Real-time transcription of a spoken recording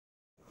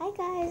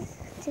Hi guys,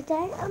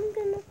 today I'm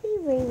going to be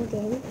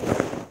reading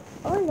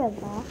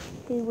Oliver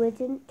who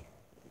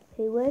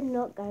would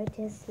not go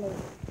to sleep.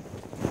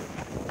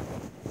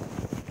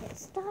 Get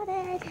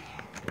started.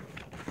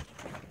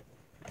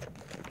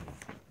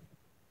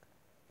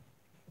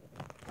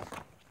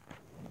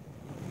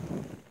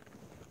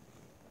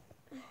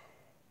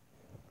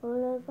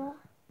 Oliver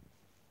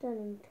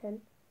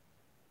Dunnington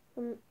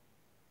and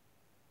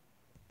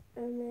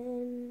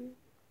then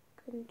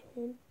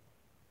couldn't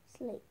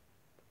sleep.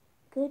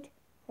 Good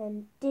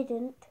and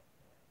didn't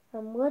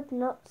and would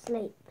not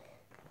sleep.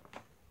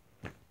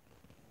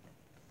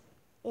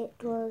 It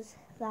was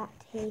that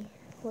he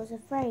was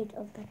afraid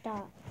of the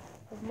dark,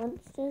 of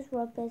monsters,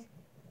 robbers,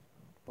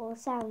 or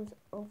sounds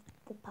of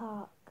the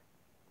park.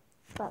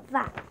 But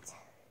that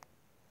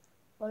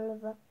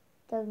Oliver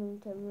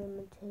Dunnington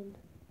remembered.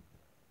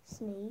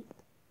 Sleep,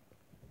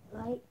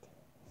 light,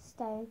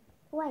 staying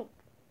awake,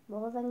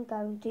 more than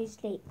going to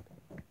sleep.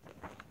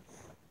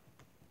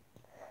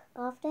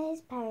 After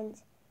his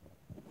parents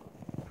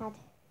had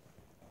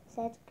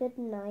said good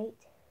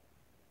night,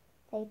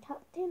 they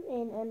tucked him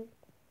in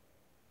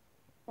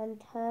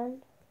and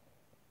turned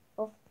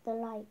off the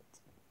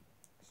light.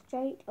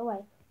 Straight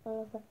away,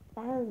 Oliver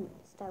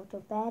bounced out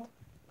of bed.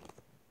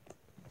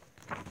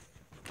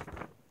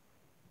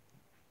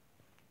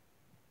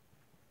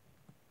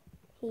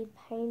 He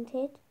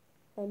painted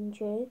and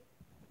drew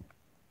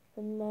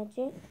and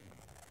magic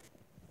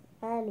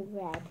and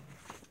read.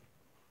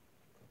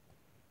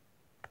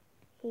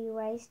 He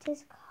raced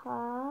his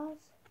cars,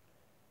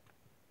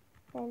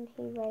 then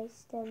he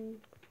raced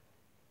them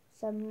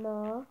some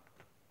more,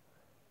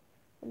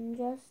 and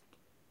just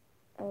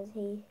as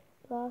he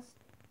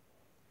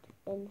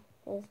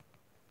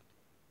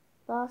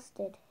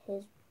blasted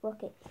his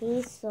rocket,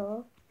 he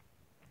saw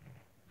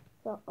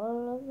that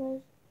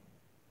Oliver's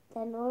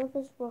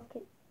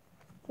rocket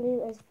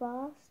flew as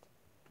fast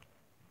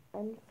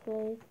and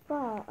flew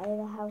far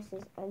over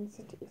houses and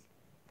cities,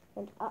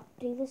 and up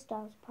to the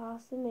stars,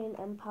 past the moon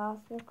and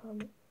past the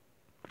comets,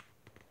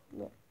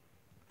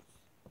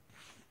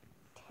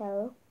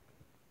 till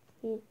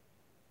it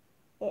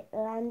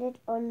landed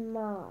on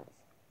Mars,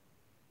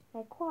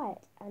 a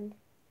quiet and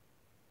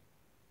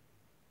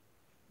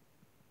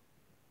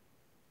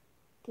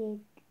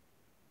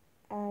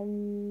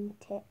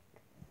gigantic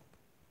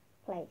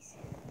place,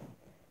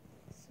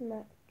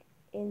 smack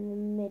in the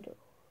middle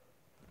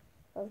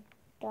of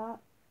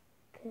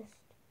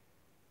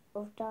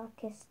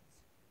darkest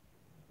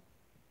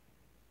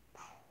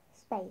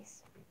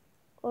space.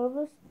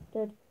 Oliver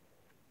stood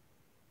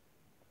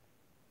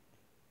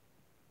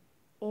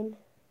in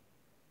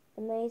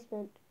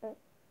amazement,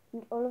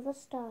 and Oliver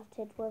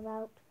started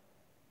without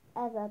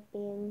ever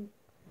being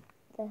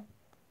the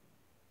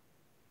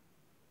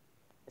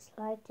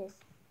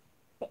slightest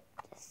bit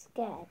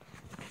scared.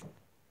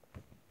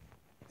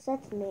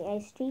 Suddenly,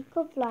 a streak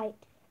of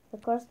light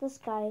across the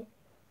sky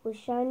was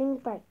shining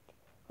bright.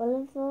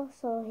 Oliver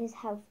saw his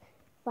house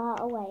far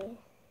away,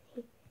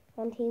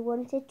 and he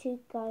wanted to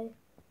go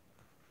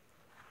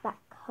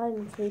back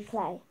home to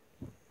play.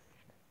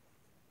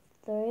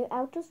 Through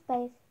outer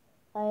space,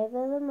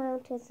 over the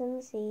mountains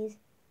and seas,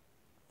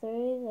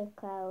 through the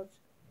clouds,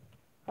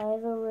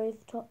 over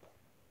rooftops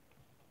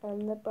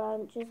and the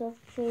branches of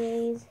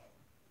trees,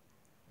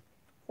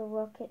 the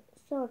rocket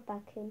soared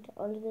back into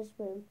Oliver's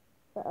room,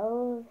 where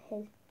all of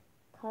his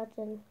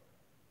cuddlies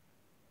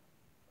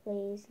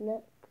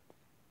looked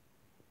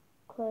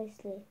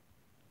closely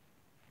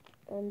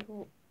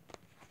and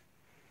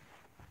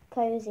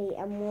cozy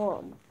and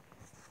warm.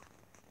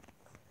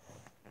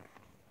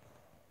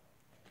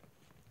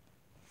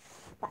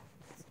 Bat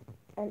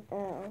and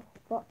Owl,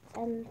 Fox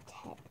and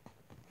Ted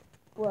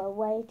were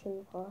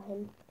waiting for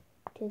him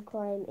to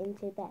climb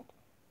into bed.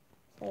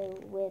 So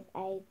with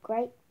a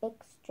great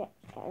big stretch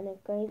and a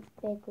great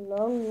big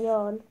long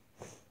yawn,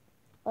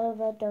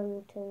 Oliver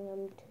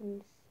Dunnington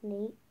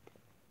sneaked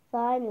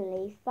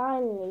finally,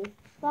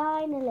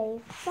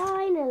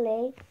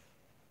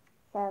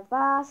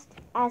 fast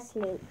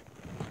asleep.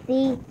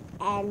 The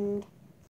end.